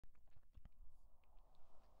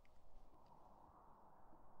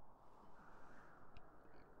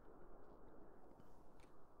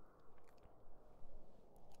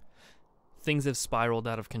Things have spiraled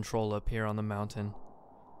out of control up here on the mountain.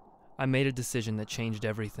 I made a decision that changed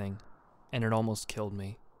everything, and it almost killed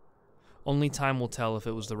me. Only time will tell if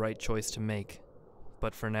it was the right choice to make,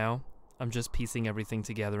 but for now, I'm just piecing everything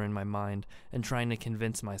together in my mind and trying to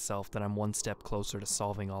convince myself that I'm one step closer to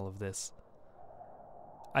solving all of this.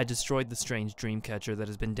 I destroyed the strange dream catcher that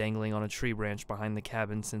has been dangling on a tree branch behind the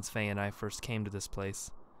cabin since Faye and I first came to this place.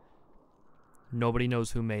 Nobody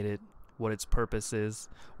knows who made it, what its purpose is,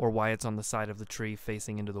 or why it's on the side of the tree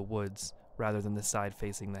facing into the woods, rather than the side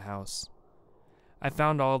facing the house. I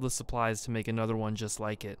found all of the supplies to make another one just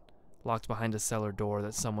like it, locked behind a cellar door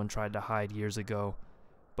that someone tried to hide years ago,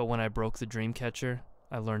 but when I broke the dream catcher,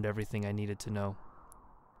 I learned everything I needed to know.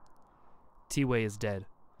 Getaway is dead.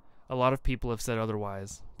 A lot of people have said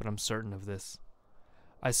otherwise, but I'm certain of this.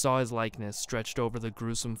 I saw his likeness stretched over the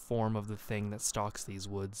gruesome form of the thing that stalks these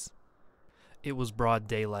woods. It was broad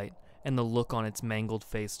daylight, and the look on its mangled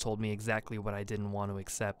face told me exactly what I didn't want to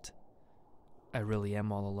accept. I really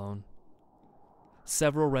am all alone.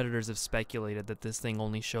 Several Redditors have speculated that this thing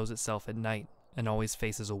only shows itself at night and always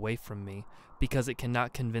faces away from me because it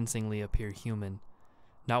cannot convincingly appear human,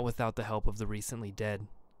 not without the help of the recently dead.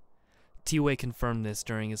 Getaway confirmed this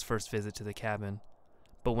during his first visit to the cabin,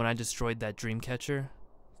 but when I destroyed that dream catcher,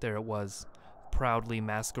 there it was, proudly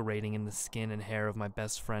masquerading in the skin and hair of my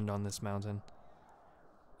best friend on this mountain.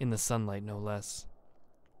 In the sunlight, no less.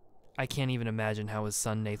 I can't even imagine how his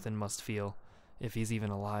son Nathan must feel, if he's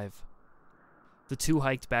even alive. The two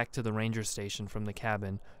hiked back to the ranger station from the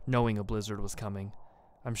cabin, knowing a blizzard was coming.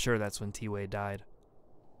 I'm sure that's when Getaway died.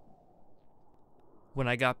 When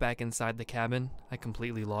I got back inside the cabin, I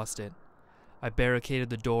completely lost it. I barricaded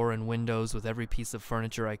the door and windows with every piece of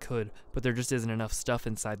furniture I could, but there just isn't enough stuff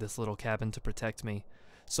inside this little cabin to protect me.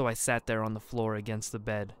 So I sat there on the floor against the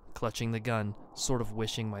bed, clutching the gun, sort of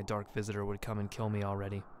wishing my dark visitor would come and kill me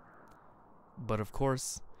already. But of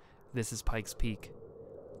course, this is Pikes Peak.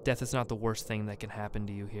 Death is not the worst thing that can happen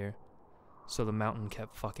to you here, so the mountain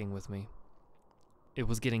kept fucking with me. It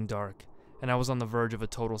was getting dark, and I was on the verge of a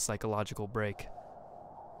total psychological break.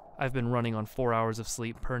 I've been running on 4 hours of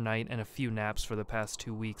sleep per night and a few naps for the past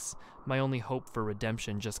 2 weeks. My only hope for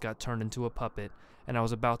redemption just got turned into a puppet, and I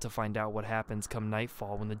was about to find out what happens come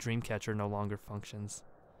nightfall when the dreamcatcher no longer functions.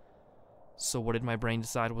 So what did my brain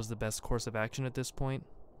decide was the best course of action at this point?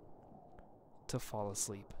 To fall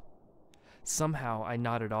asleep. Somehow I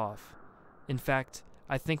nodded off. In fact,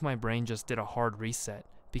 I think my brain just did a hard reset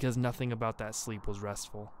because nothing about that sleep was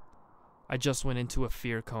restful. I just went into a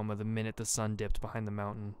fear coma the minute the sun dipped behind the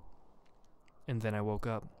mountain. And then I woke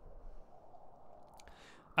up.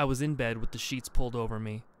 I was in bed with the sheets pulled over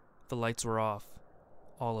me. The lights were off.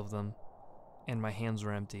 All of them. And my hands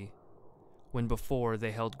were empty. When before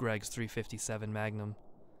they held Greg's .357 Magnum.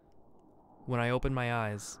 When I opened my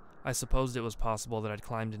eyes, I supposed it was possible that I'd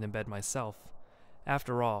climbed into bed myself.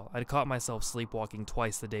 After all, I'd caught myself sleepwalking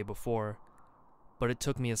twice the day before. But it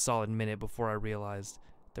took me a solid minute before I realized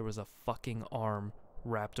there was a fucking arm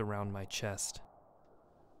wrapped around my chest.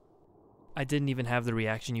 I didn't even have the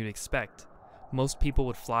reaction you'd expect. Most people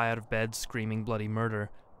would fly out of bed screaming bloody murder,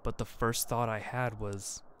 but the first thought I had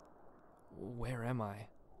was, where am I?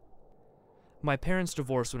 My parents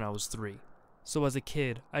divorced when I was 3, so as a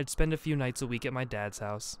kid, I'd spend a few nights a week at my dad's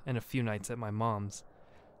house and a few nights at my mom's.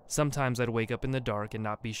 Sometimes I'd wake up in the dark and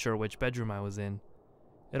not be sure which bedroom I was in.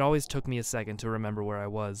 It always took me a second to remember where I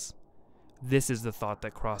was. This is the thought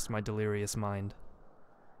that crossed my delirious mind.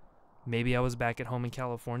 Maybe I was back at home in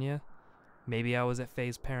California? Maybe I was at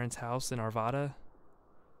Faye's parents' house in Arvada?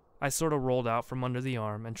 I sort of rolled out from under the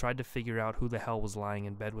arm and tried to figure out who the hell was lying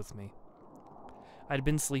in bed with me. I'd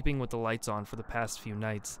been sleeping with the lights on for the past few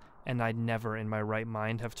nights, and I'd never in my right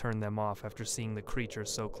mind have turned them off after seeing the creature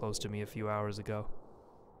so close to me a few hours ago.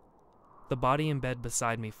 The body in bed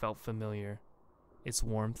beside me felt familiar. Its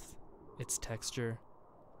warmth, its texture.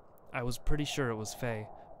 I was pretty sure it was Faye,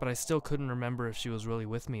 but I still couldn't remember if she was really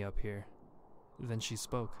with me up here. Then she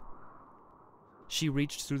spoke. She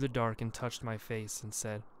reached through the dark and touched my face and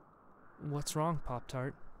said, "What's wrong,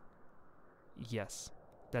 Pop-Tart?" Yes,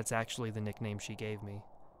 that's actually the nickname she gave me.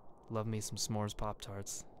 Love me some s'mores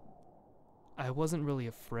Pop-Tarts. I wasn't really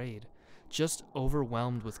afraid, just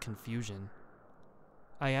overwhelmed with confusion.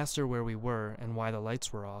 I asked her where we were and why the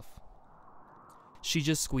lights were off. She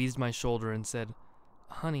just squeezed my shoulder and said,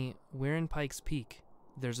 "Honey, we're in Pikes Peak.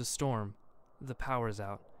 There's a storm. The power's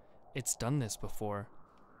out. It's done this before.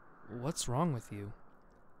 What's wrong with you?"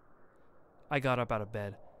 I got up out of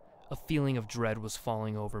bed. A feeling of dread was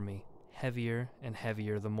falling over me, heavier and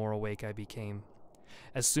heavier the more awake I became.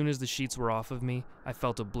 As soon as the sheets were off of me, I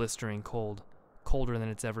felt a blistering cold, colder than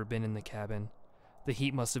it's ever been in the cabin. The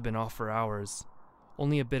heat must have been off for hours.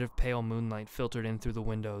 Only a bit of pale moonlight filtered in through the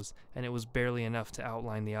windows, and it was barely enough to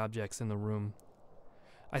outline the objects in the room.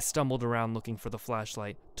 I stumbled around looking for the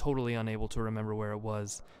flashlight, totally unable to remember where it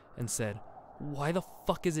was, and said, "Why the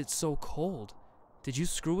fuck is it so cold? Did you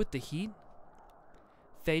screw with the heat?"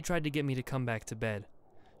 Faye tried to get me to come back to bed.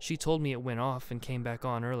 She told me it went off and came back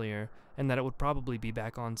on earlier, and that it would probably be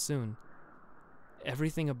back on soon.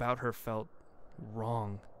 Everything about her felt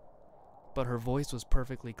wrong, but her voice was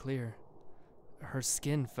perfectly clear. Her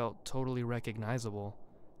skin felt totally recognizable.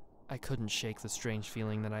 I couldn't shake the strange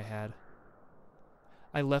feeling that I had.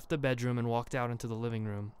 I left the bedroom and walked out into the living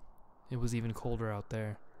room. It was even colder out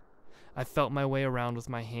there. I felt my way around with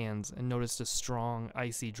my hands and noticed a strong,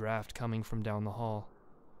 icy draft coming from down the hall.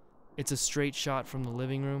 It's a straight shot from the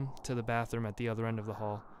living room to the bathroom at the other end of the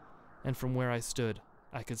hall, and from where I stood,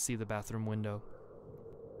 I could see the bathroom window.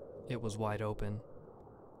 It was wide open.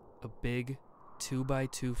 A big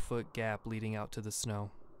 2x2 foot gap leading out to the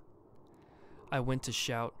snow. I went to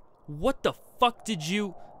shout, "What the fuck did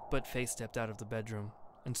you?" But Faye stepped out of the bedroom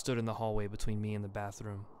and stood in the hallway between me and the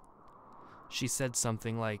bathroom. She said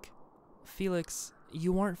something like, "Felix,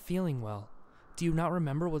 you aren't feeling well. Do you not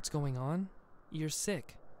remember what's going on? You're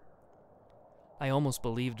sick." I almost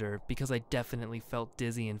believed her because I definitely felt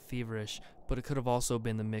dizzy and feverish, but it could have also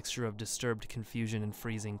been the mixture of disturbed confusion and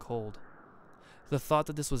freezing cold. The thought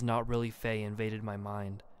that this was not really Faye invaded my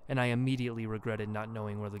mind, and I immediately regretted not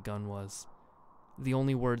knowing where the gun was. The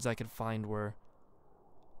only words I could find were,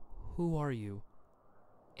 "Who are you?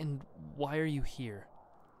 And why are you here?"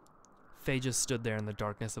 Faye just stood there in the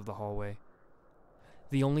darkness of the hallway.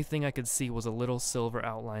 The only thing I could see was a little silver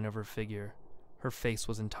outline of her figure. Her face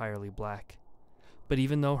was entirely black. But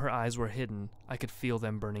even though her eyes were hidden, I could feel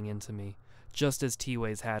them burning into me, just as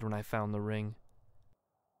T-Way's had when I found the ring.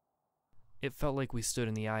 It felt like we stood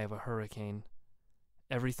in the eye of a hurricane.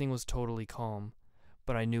 Everything was totally calm,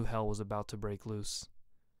 but I knew hell was about to break loose.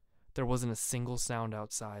 There wasn't a single sound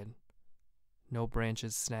outside. No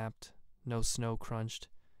branches snapped, no snow crunched,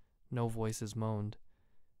 no voices moaned.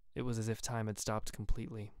 It was as if time had stopped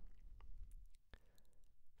completely.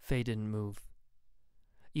 Faye didn't move.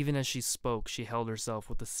 Even as she spoke, she held herself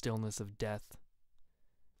with the stillness of death.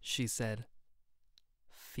 She said,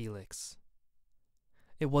 "Felix."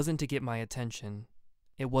 It wasn't to get my attention.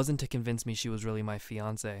 It wasn't to convince me she was really my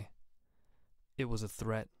fiancé. It was a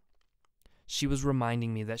threat. She was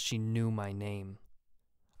reminding me that she knew my name.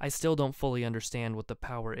 I still don't fully understand what the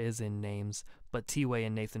power is in names, but T-Way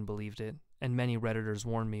and Nathan believed it, and many Redditors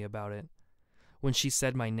warned me about it. When she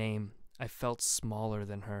said my name, I felt smaller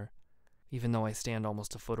than her, even though I stand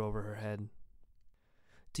almost a foot over her head.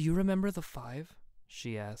 "Do you remember the 5?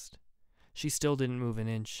 She asked. She still didn't move an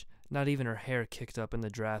inch, not even her hair kicked up in the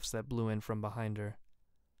drafts that blew in from behind her.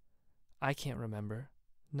 "I can't remember.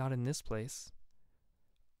 Not in this place."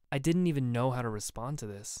 I didn't even know how to respond to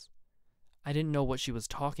this. I didn't know what she was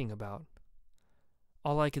talking about.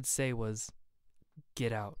 All I could say was,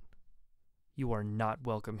 "Get out. You are not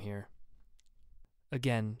welcome here."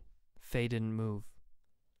 Again, Faye didn't move,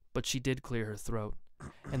 but she did clear her throat,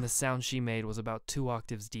 and the sound she made was about 2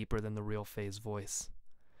 octaves deeper than the real Faye's voice.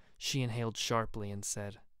 She inhaled sharply and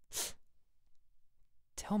said,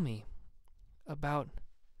 "Tell me about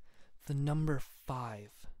the number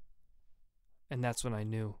 5. And that's when I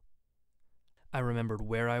knew. I remembered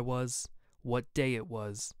where I was, what day it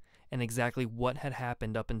was, and exactly what had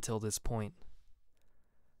happened up until this point.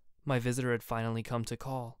 My visitor had finally come to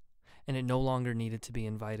call, and it no longer needed to be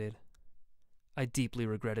invited. I deeply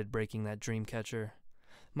regretted breaking that dream catcher.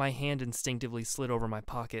 My hand instinctively slid over my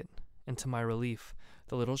pocket, and to my relief,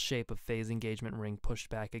 the little shape of Faye's engagement ring pushed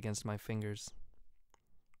back against my fingers.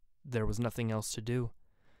 There was nothing else to do.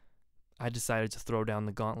 I decided to throw down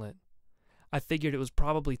the gauntlet. I figured it was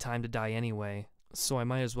probably time to die anyway, so I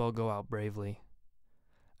might as well go out bravely.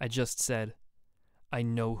 I just said, "I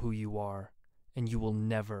know who you are, and you will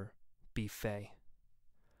never be Faye."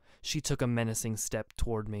 She took a menacing step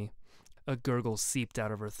toward me. A gurgle seeped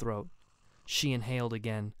out of her throat. She inhaled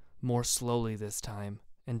again, more slowly this time,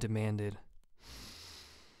 and demanded,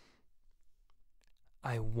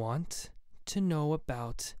 "I want to know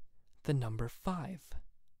about the number 5.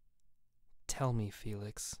 Tell me,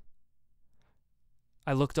 Felix."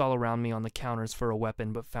 I looked all around me on the counters for a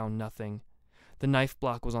weapon, but found nothing. The knife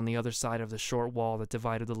block was on the other side of the short wall that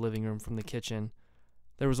divided the living room from the kitchen.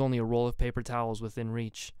 There was only a roll of paper towels within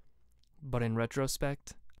reach. But in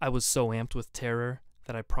retrospect, I was so amped with terror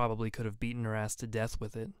that I probably could have beaten her ass to death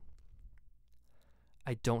with it.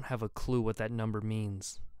 "I don't have a clue what that number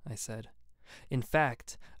means," I said. "In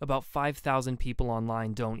fact, about 5,000 people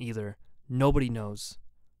online don't either. Nobody knows.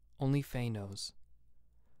 Only Faye knows.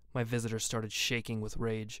 My visitor started shaking with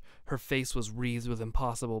rage. Her face was wreathed with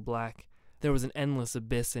impossible black. There was an endless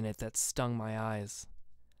abyss in it that stung my eyes.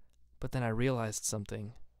 But then I realized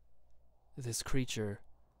something. This creature,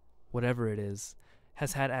 whatever it is,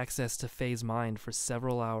 has had access to Faye's mind for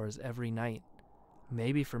several hours every night,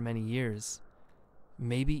 maybe for many years,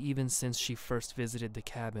 maybe even since she first visited the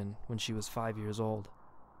cabin when she was 5 years old.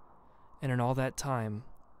 And in all that time,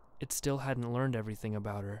 it still hadn't learned everything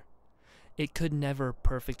about her. It could never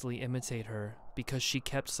perfectly imitate her because she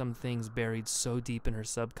kept some things buried so deep in her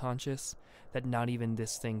subconscious that not even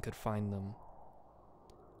this thing could find them.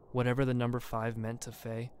 Whatever the number 5 meant to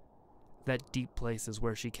Faye, that deep place is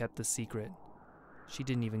where she kept the secret. She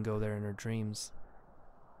didn't even go there in her dreams.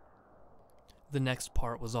 The next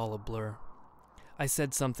part was all a blur. I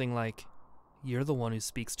said something like, "You're the one who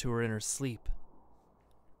speaks to her in her sleep."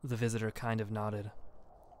 The visitor kind of nodded.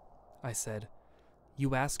 I said,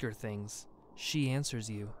 "You ask her things. She answers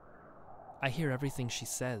you. I hear everything she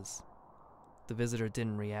says." The visitor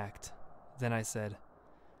didn't react. Then I said,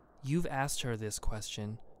 "You've asked her this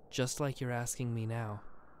question, just like you're asking me now.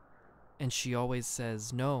 And she always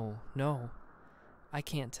says, 'No, no, I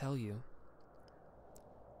can't tell you.'"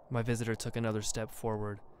 My visitor took another step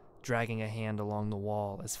forward, dragging a hand along the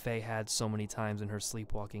wall as Faye had so many times in her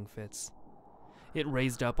sleepwalking fits. It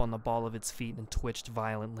raised up on the ball of its feet and twitched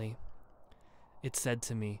violently. It said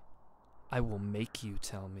to me, "I will make you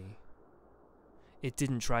tell me." It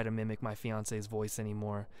didn't try to mimic my fiance's voice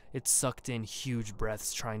anymore. It sucked in huge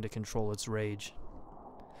breaths trying to control its rage.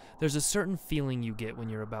 There's a certain feeling you get when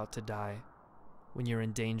you're about to die. When you're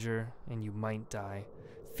in danger and you might die,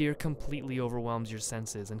 fear completely overwhelms your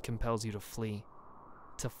senses and compels you to flee,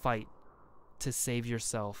 to fight, to save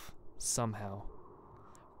yourself somehow.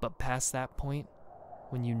 But past that point,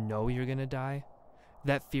 when you know you're gonna die,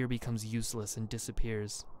 that fear becomes useless and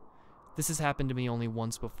disappears. This has happened to me only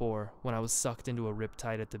once before, when I was sucked into a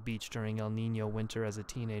riptide at the beach during El Niño winter as a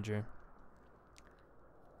teenager.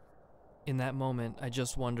 In that moment, I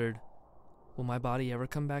just wondered, will my body ever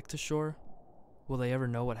come back to shore? Will they ever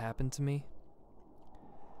know what happened to me?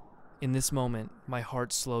 In this moment, my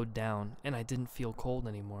heart slowed down and I didn't feel cold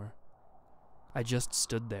anymore. I just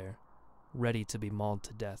stood there, ready to be mauled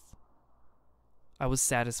to death. I was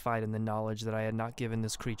satisfied in the knowledge that I had not given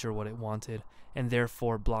this creature what it wanted, and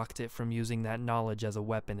therefore blocked it from using that knowledge as a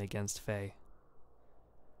weapon against Faye.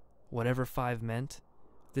 Whatever 5 meant,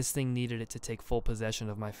 this thing needed it to take full possession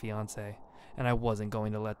of my fiancé, and I wasn't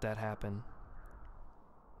going to let that happen.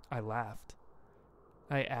 I laughed.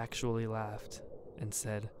 I actually laughed, and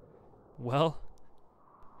said, "Well,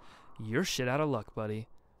 you're shit out of luck, buddy,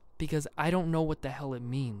 because I don't know what the hell it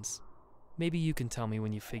means. Maybe you can tell me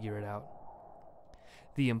when you figure it out."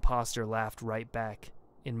 The imposter laughed right back,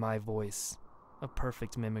 in my voice, a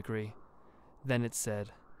perfect mimicry. Then it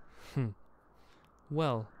said,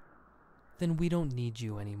 "Well, then we don't need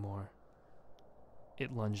you anymore."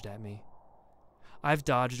 It lunged at me. I've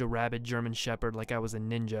dodged a rabid German shepherd like I was a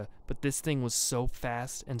ninja, but this thing was so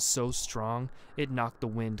fast and so strong, it knocked the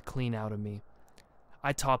wind clean out of me.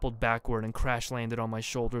 I toppled backward and crash-landed on my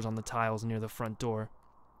shoulders on the tiles near the front door.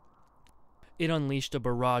 It unleashed a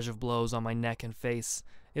barrage of blows on my neck and face.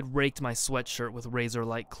 It raked my sweatshirt with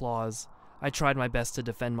razor-like claws. I tried my best to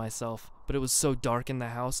defend myself, but it was so dark in the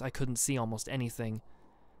house I couldn't see almost anything.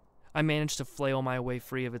 I managed to flail my way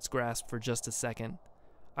free of its grasp for just a second.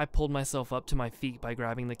 I pulled myself up to my feet by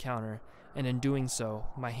grabbing the counter, and in doing so,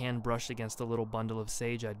 my hand brushed against the little bundle of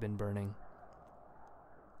sage I'd been burning.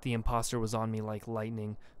 The imposter was on me like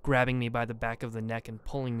lightning, grabbing me by the back of the neck and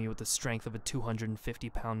pulling me with the strength of a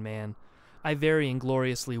 250-pound man. I very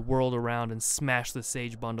ingloriously whirled around and smashed the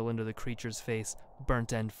sage bundle into the creature's face,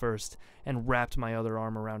 burnt end first, and wrapped my other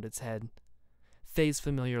arm around its head. Faye's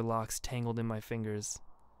familiar locks tangled in my fingers.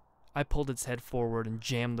 I pulled its head forward and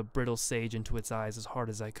jammed the brittle sage into its eyes as hard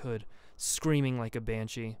as I could, screaming like a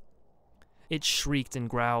banshee. It shrieked and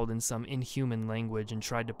growled in some inhuman language and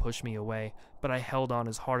tried to push me away, but I held on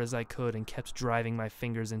as hard as I could and kept driving my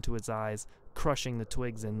fingers into its eyes, crushing the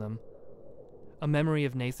twigs in them. A memory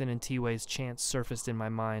of Nathan and T-Way's chant surfaced in my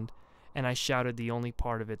mind, and I shouted the only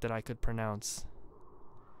part of it that I could pronounce.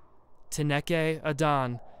 "Teneke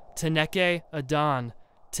Adon! Teneke Adon!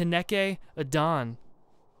 Teneke Adon!"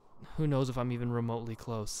 Who knows if I'm even remotely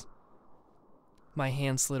close. My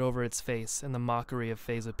hand slid over its face, and the mockery of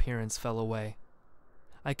Faye's appearance fell away.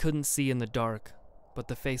 I couldn't see in the dark, but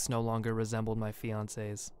the face no longer resembled my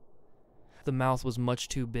fiancé's. The mouth was much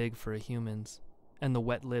too big for a human's, and the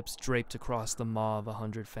wet lips draped across the maw of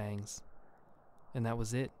 100 fangs. And that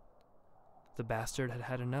was it. The bastard had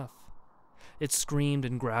had enough. It screamed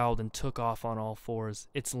and growled and took off on all fours,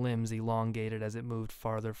 its limbs elongated as it moved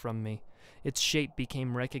farther from me. Its shape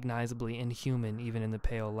became recognizably inhuman even in the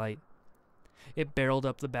pale light. It barreled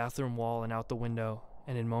up the bathroom wall and out the window,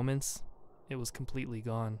 and in moments, it was completely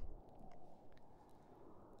gone.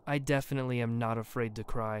 I definitely am not afraid to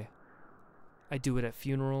cry. I do it at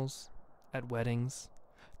funerals, at weddings,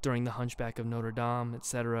 during the Hunchback of Notre Dame,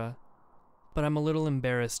 etc., but I'm a little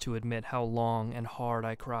embarrassed to admit how long and hard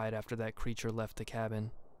I cried after that creature left the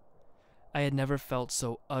cabin. I had never felt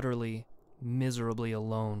so utterly, miserably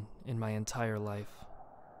alone in my entire life.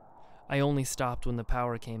 I only stopped when the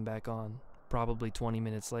power came back on, probably 20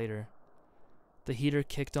 minutes later. The heater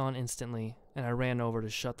kicked on instantly, and I ran over to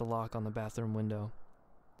shut the lock on the bathroom window.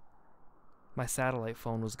 My satellite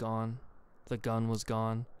phone was gone, the gun was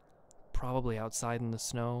gone, probably outside in the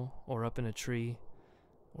snow, or up in a tree,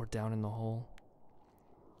 or down in the hole.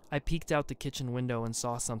 I peeked out the kitchen window and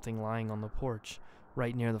saw something lying on the porch,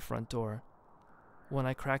 right near the front door. When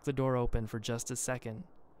I cracked the door open for just a second,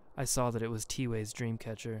 I saw that it was T-Way's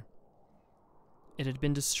Dreamcatcher. It had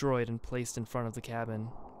been destroyed and placed in front of the cabin,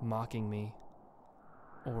 mocking me,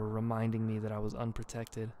 or reminding me that I was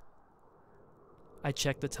unprotected. I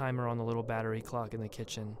checked the timer on the little battery clock in the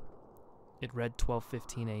kitchen. It read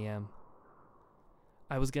 12:15 a.m.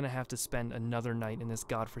 I was going to have to spend another night in this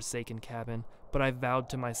godforsaken cabin, but I vowed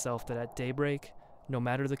to myself that at daybreak, no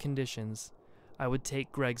matter the conditions, I would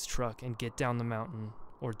take Greg's truck and get down the mountain,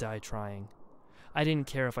 or die trying. I didn't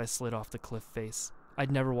care if I slid off the cliff face.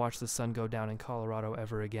 I'd never watch the sun go down in Colorado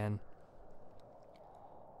ever again.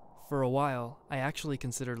 For a while, I actually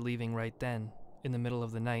considered leaving right then, in the middle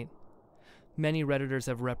of the night. Many Redditors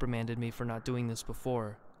have reprimanded me for not doing this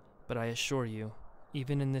before, but I assure you,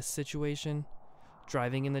 even in this situation,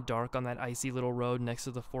 driving in the dark on that icy little road next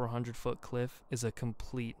to the 400-foot cliff is a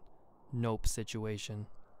complete nope situation.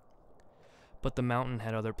 But the mountain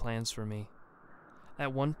had other plans for me.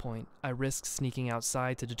 At one point, I risked sneaking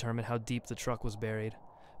outside to determine how deep the truck was buried,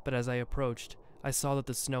 but as I approached, I saw that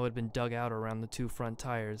the snow had been dug out around the two front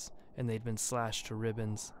tires, and they'd been slashed to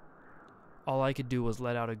ribbons. All I could do was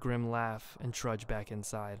let out a grim laugh and trudge back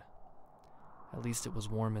inside. At least it was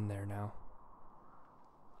warm in there now.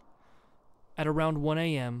 At around 1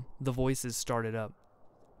 a.m., the voices started up.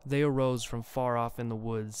 They arose from far off in the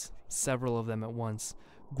woods, several of them at once,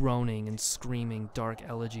 groaning and screaming dark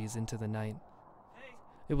elegies into the night.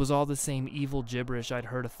 It was all the same evil gibberish I'd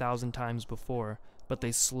heard 1,000 times before, but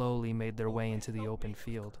they slowly made their way into the open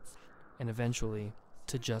field, and eventually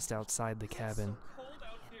to just outside the cabin.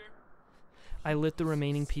 I lit the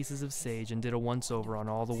remaining pieces of sage and did a once-over on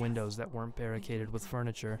all the windows that weren't barricaded with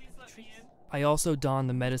furniture. I also donned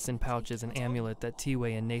the medicine pouches and amulet that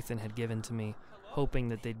T-Way and Nathan had given to me, hoping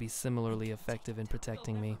that they'd be similarly effective in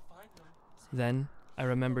protecting me. Then, I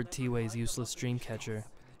remembered T-Way's useless Dreamcatcher,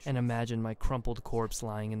 and imagined my crumpled corpse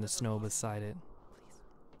lying in the snow beside it.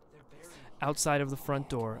 Outside of the front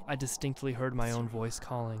door, I distinctly heard my own voice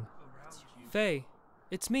calling. "Faye,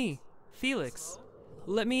 it's me, Felix.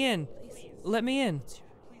 Let me in. Let me in."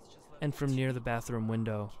 And from near the bathroom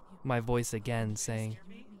window, my voice again saying,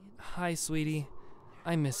 "Hi, sweetie.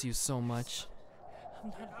 I miss you so much."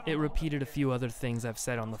 It repeated a few other things I've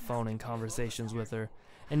said on the phone in conversations with her,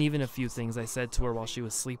 and even a few things I said to her while she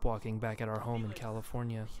was sleepwalking back at our home in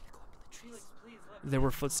California. There were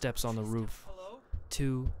footsteps on the roof.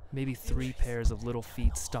 2, maybe 3 pairs of little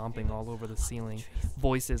feet stomping all over the ceiling,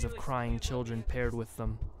 voices of crying children paired with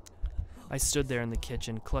them. I stood there in the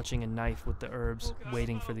kitchen, clutching a knife with the herbs,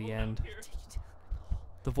 waiting for the end.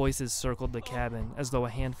 The voices circled the cabin, as though a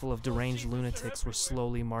handful of deranged lunatics were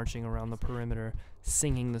slowly marching around the perimeter,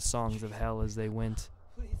 singing the songs of hell as they went.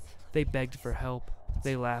 They begged for help,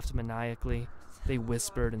 they laughed maniacally, they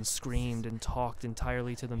whispered and screamed and talked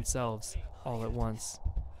entirely to themselves, all at once.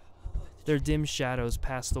 Their dim shadows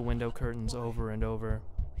passed the window curtains over and over.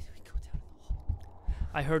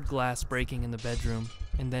 I heard glass breaking in the bedroom,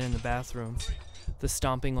 and then in the bathroom. The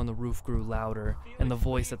stomping on the roof grew louder, and the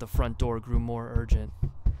voice at the front door grew more urgent.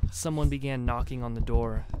 Someone began knocking on the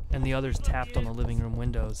door, and the others tapped on the living room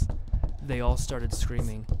windows. They all started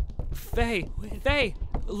screaming, "Faye! Faye!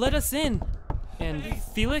 Let us in!" And,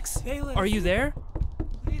 "Felix, are you there?"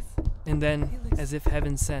 And then, as if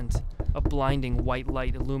heaven sent, a blinding white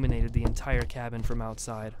light illuminated the entire cabin from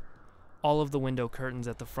outside. All of the window curtains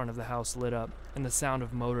at the front of the house lit up, and the sound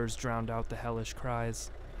of motors drowned out the hellish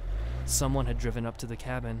cries. Someone had driven up to the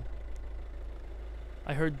cabin.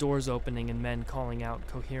 I heard doors opening and men calling out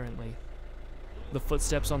coherently. The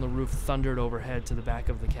footsteps on the roof thundered overhead to the back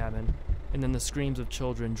of the cabin, and then the screams of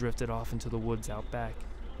children drifted off into the woods out back,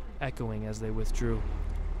 echoing as they withdrew.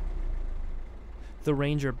 The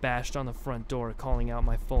ranger bashed on the front door, calling out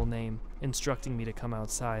my full name, instructing me to come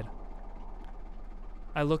outside.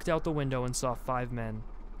 I looked out the window and saw 5 men,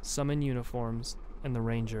 some in uniforms, and the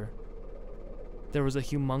ranger. There was a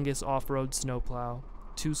humongous off-road snowplow,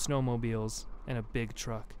 2 snowmobiles, and a big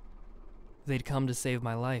truck. They'd come to save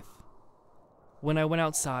my life. When I went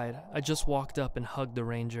outside, I just walked up and hugged the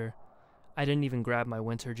ranger. I didn't even grab my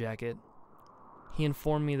winter jacket. He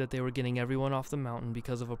informed me that they were getting everyone off the mountain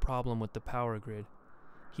because of a problem with the power grid.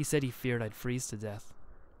 He said he feared I'd freeze to death.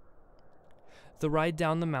 The ride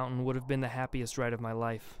down the mountain would have been the happiest ride of my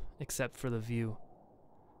life, except for the view.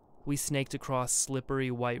 We snaked across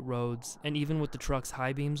slippery white roads, and even with the truck's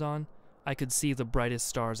high beams on, I could see the brightest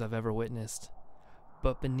stars I've ever witnessed.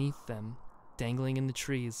 But beneath them, dangling in the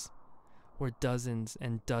trees, were dozens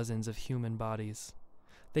and dozens of human bodies.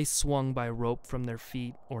 They swung by rope from their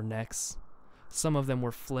feet or necks. Some of them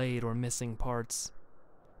were flayed or missing parts.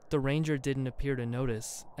 The ranger didn't appear to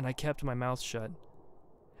notice, and I kept my mouth shut.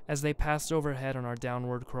 As they passed overhead on our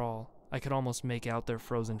downward crawl, I could almost make out their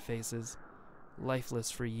frozen faces,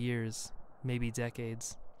 lifeless for years, maybe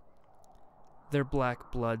decades. Their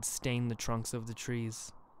black blood stained the trunks of the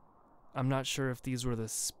trees. I'm not sure if these were the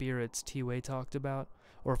spirits T-Way talked about,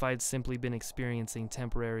 or if I had simply been experiencing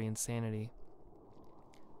temporary insanity.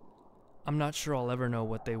 I'm not sure I'll ever know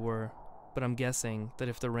what they were, but I'm guessing that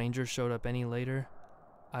if the ranger showed up any later,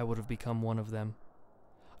 I would have become one of them.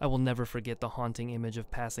 I will never forget the haunting image of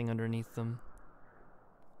passing underneath them.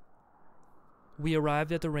 We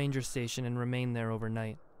arrived at the ranger station and remained there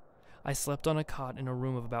overnight. I slept on a cot in a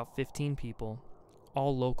room of about 15 people,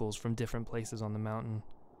 all locals from different places on the mountain.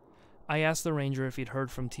 I asked the ranger if he'd heard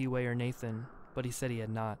from T-Way or Nathan, but he said he had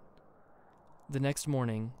not. The next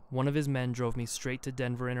morning, one of his men drove me straight to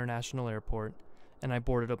Denver International Airport, and I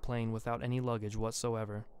boarded a plane without any luggage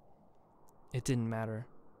whatsoever. It didn't matter.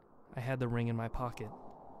 I had the ring in my pocket,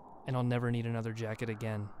 and I'll never need another jacket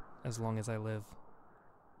again, as long as I live.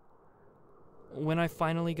 When I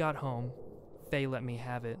finally got home, Faye let me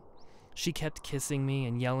have it. She kept kissing me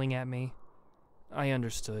and yelling at me. I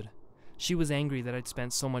understood. She was angry that I'd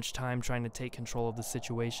spent so much time trying to take control of the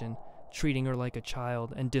situation, treating her like a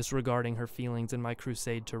child and disregarding her feelings in my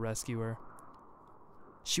crusade to rescue her.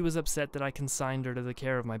 She was upset that I consigned her to the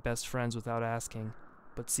care of my best friends without asking,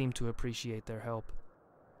 but seemed to appreciate their help.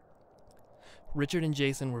 Richard and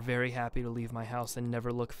Jason were very happy to leave my house and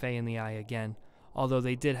never look Faye in the eye again, although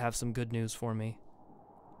they did have some good news for me.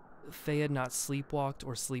 Faye had not sleepwalked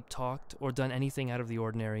or sleep-talked or done anything out of the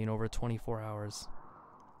ordinary in over 24 hours.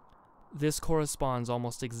 This corresponds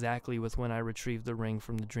almost exactly with when I retrieved the ring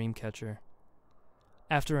from the dream catcher.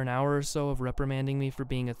 After an hour or so of reprimanding me for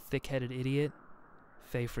being a thick-headed idiot,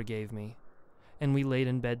 Faye forgave me, and we laid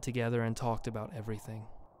in bed together and talked about everything.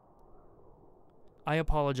 I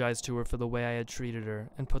apologized to her for the way I had treated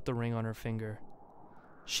her and put the ring on her finger.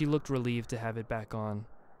 She looked relieved to have it back on.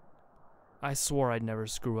 I swore I'd never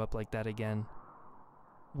screw up like that again.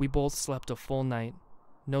 We both slept a full night,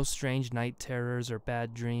 no strange night terrors or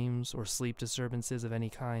bad dreams or sleep disturbances of any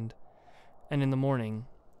kind. And in the morning,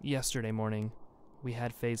 yesterday morning, we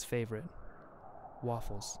had Faye's favorite,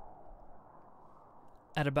 waffles.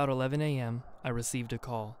 At about 11 a.m., I received a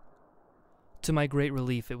call. To my great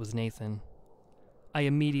relief, it was Nathan. I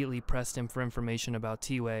immediately pressed him for information about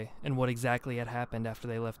T-Way and what exactly had happened after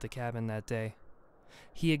they left the cabin that day.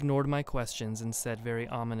 He ignored my questions and said very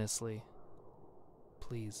ominously,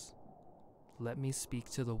 "Please, let me speak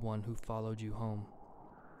to the one who followed you home."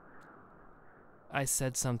 I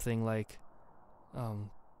said something like,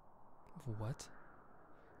 what?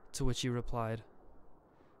 To which he replied,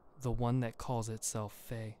 "The one that calls itself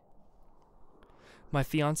Faye." My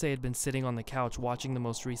fiancée had been sitting on the couch watching the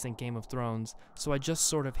most recent Game of Thrones, so I just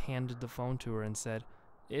sort of handed the phone to her and said,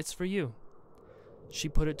 "It's for you." She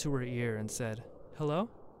put it to her ear and said, "Hello?"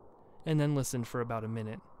 and then listened for about a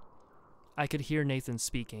minute. I could hear Nathan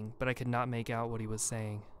speaking, but I could not make out what he was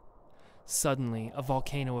saying. Suddenly, a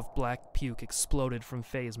volcano of black puke exploded from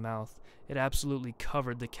Faye's mouth. It absolutely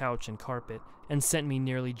covered the couch and carpet, and sent me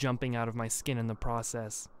nearly jumping out of my skin in the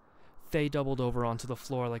process. Faye doubled over onto the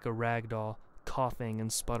floor like a rag doll, coughing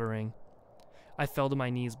and sputtering. I fell to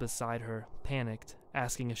my knees beside her, panicked,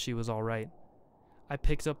 asking if she was all right. I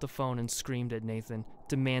picked up the phone and screamed at Nathan,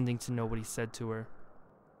 demanding to know what he said to her.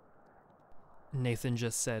 Nathan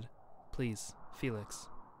just said, "Please, Felix,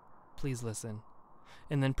 please listen,"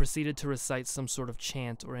 and then proceeded to recite some sort of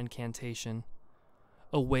chant or incantation.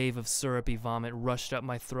 A wave of syrupy vomit rushed up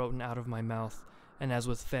my throat and out of my mouth, and as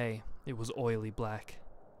with Faye, it was oily black.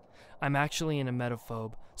 I'm actually an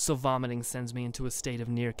emetophobe, so vomiting sends me into a state of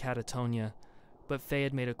near catatonia, but Faye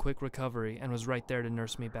had made a quick recovery and was right there to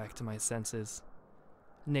nurse me back to my senses.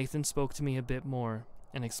 Nathan spoke to me a bit more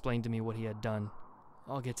and explained to me what he had done.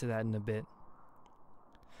 I'll get to that in a bit.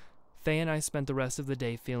 Faye and I spent the rest of the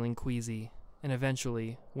day feeling queasy, and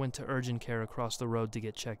eventually went to urgent care across the road to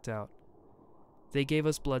get checked out. They gave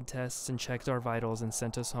us blood tests and checked our vitals and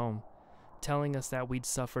sent us home, telling us that we'd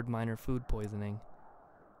suffered minor food poisoning.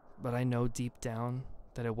 But I know deep down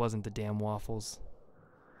that it wasn't the damn waffles.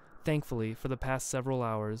 Thankfully, for the past several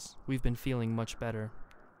hours, we've been feeling much better.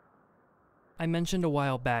 I mentioned a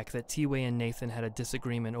while back that T-Way and Nathan had a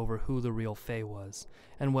disagreement over who the real Faye was,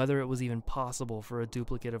 and whether it was even possible for a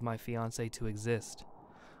duplicate of my fiancée to exist.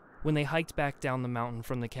 When they hiked back down the mountain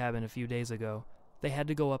from the cabin a few days ago, they had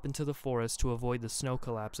to go up into the forest to avoid the snow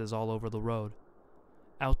collapses all over the road.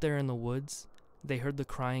 Out there in the woods, they heard the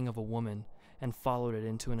crying of a woman and followed it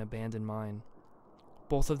into an abandoned mine.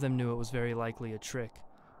 Both of them knew it was very likely a trick,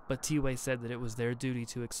 but T-Way said that it was their duty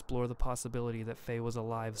to explore the possibility that Faye was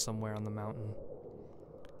alive somewhere on the mountain.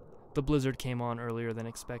 The blizzard came on earlier than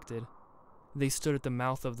expected. They stood at the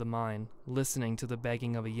mouth of the mine, listening to the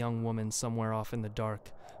begging of a young woman somewhere off in the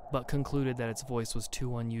dark, but concluded that its voice was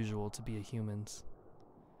too unusual to be a human's.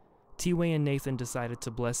 T-Way and Nathan decided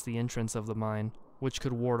to bless the entrance of the mine, which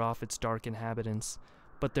could ward off its dark inhabitants,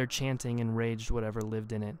 but their chanting enraged whatever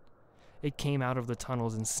lived in it. It came out of the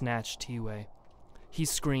tunnels and snatched T-Way. He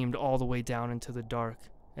screamed all the way down into the dark,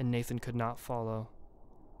 and Nathan could not follow.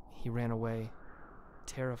 He ran away,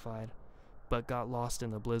 terrified, but got lost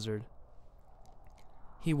in the blizzard.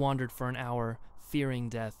 He wandered for an hour, fearing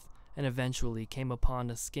death, and eventually came upon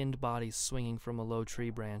a skinned body swinging from a low tree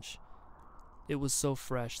branch. It was so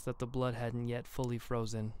fresh that the blood hadn't yet fully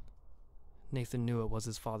frozen. Nathan knew it was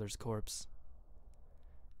his father's corpse.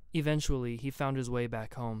 Eventually, he found his way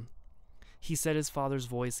back home. He said his father's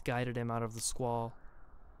voice guided him out of the squall.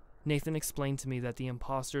 Nathan explained to me that the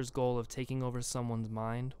imposter's goal of taking over someone's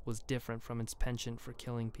mind was different from its penchant for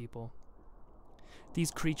killing people.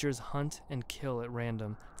 These creatures hunt and kill at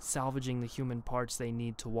random, salvaging the human parts they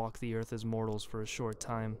need to walk the earth as mortals for a short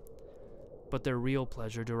time. But their real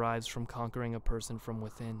pleasure derives from conquering a person from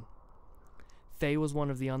within. Faye was one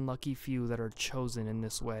of the unlucky few that are chosen in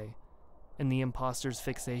this way, and the imposter's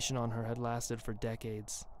fixation on her had lasted for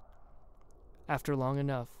decades. After long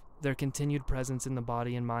enough, their continued presence in the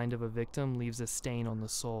body and mind of a victim leaves a stain on the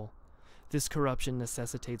soul. This corruption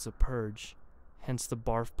necessitates a purge, hence the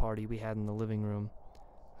barf party we had in the living room,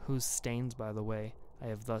 whose stains, by the way, I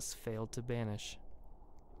have thus failed to banish.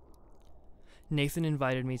 Nathan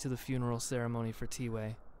invited me to the funeral ceremony for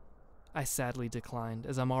T-Way. I sadly declined,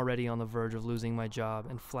 as I'm already on the verge of losing my job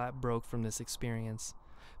and flat broke from this experience,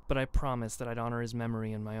 but I promised that I'd honor his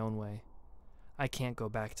memory in my own way. I can't go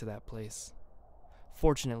back to that place.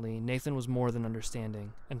 Fortunately, Nathan was more than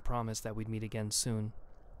understanding and promised that we'd meet again soon.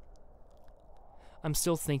 I'm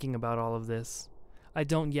still thinking about all of this. I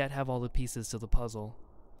don't yet have all the pieces to the puzzle.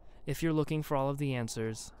 If you're looking for all of the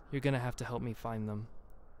answers, you're gonna have to help me find them.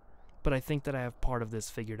 But I think that I have part of this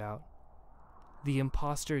figured out. The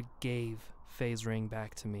imposter gave Faye's ring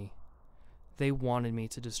back to me. They wanted me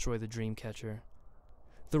to destroy the Dreamcatcher.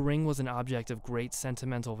 The ring was an object of great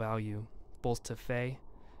sentimental value, both to Faye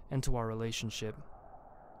and to our relationship.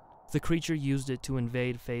 The creature used it to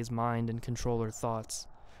invade Faye's mind and control her thoughts.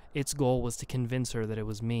 Its goal was to convince her that it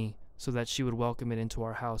was me, so that she would welcome it into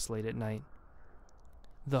our house late at night.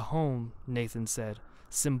 The home, Nathan said,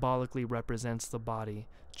 symbolically represents the body,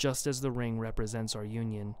 just as the ring represents our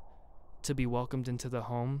union. To be welcomed into the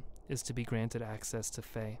home is to be granted access to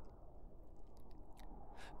Faye.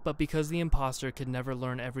 But because the imposter could never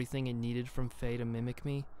learn everything it needed from Faye to mimic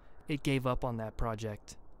me, it gave up on that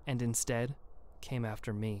project, and instead came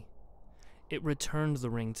after me. It returned the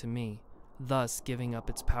ring to me, thus giving up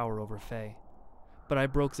its power over Faye. But I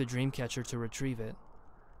broke the Dreamcatcher to retrieve it.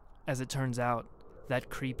 As it turns out, that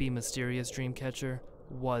creepy, mysterious Dreamcatcher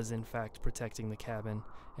was in fact protecting the cabin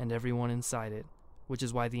and everyone inside it, which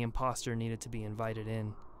is why the imposter needed to be invited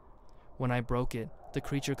in. When I broke it, the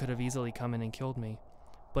creature could have easily come in and killed me,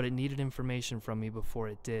 but it needed information from me before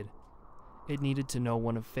it did. It needed to know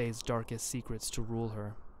one of Faye's darkest secrets to rule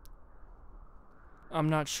her. I'm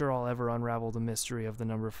not sure I'll ever unravel the mystery of the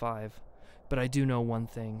number 5, but I do know one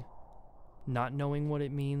thing. Not knowing what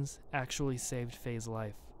it means actually saved Faye's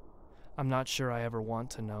life. I'm not sure I ever want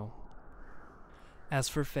to know. As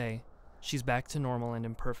for Faye, she's back to normal and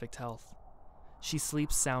in perfect health. She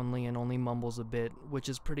sleeps soundly and only mumbles a bit, which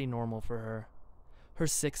is pretty normal for her. Her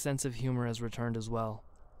sick sense of humor has returned as well.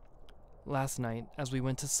 Last night, as we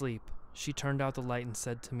went to sleep, she turned out the light and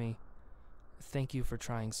said to me, "Thank you for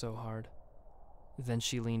trying so hard." Then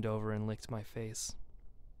she leaned over and licked my face.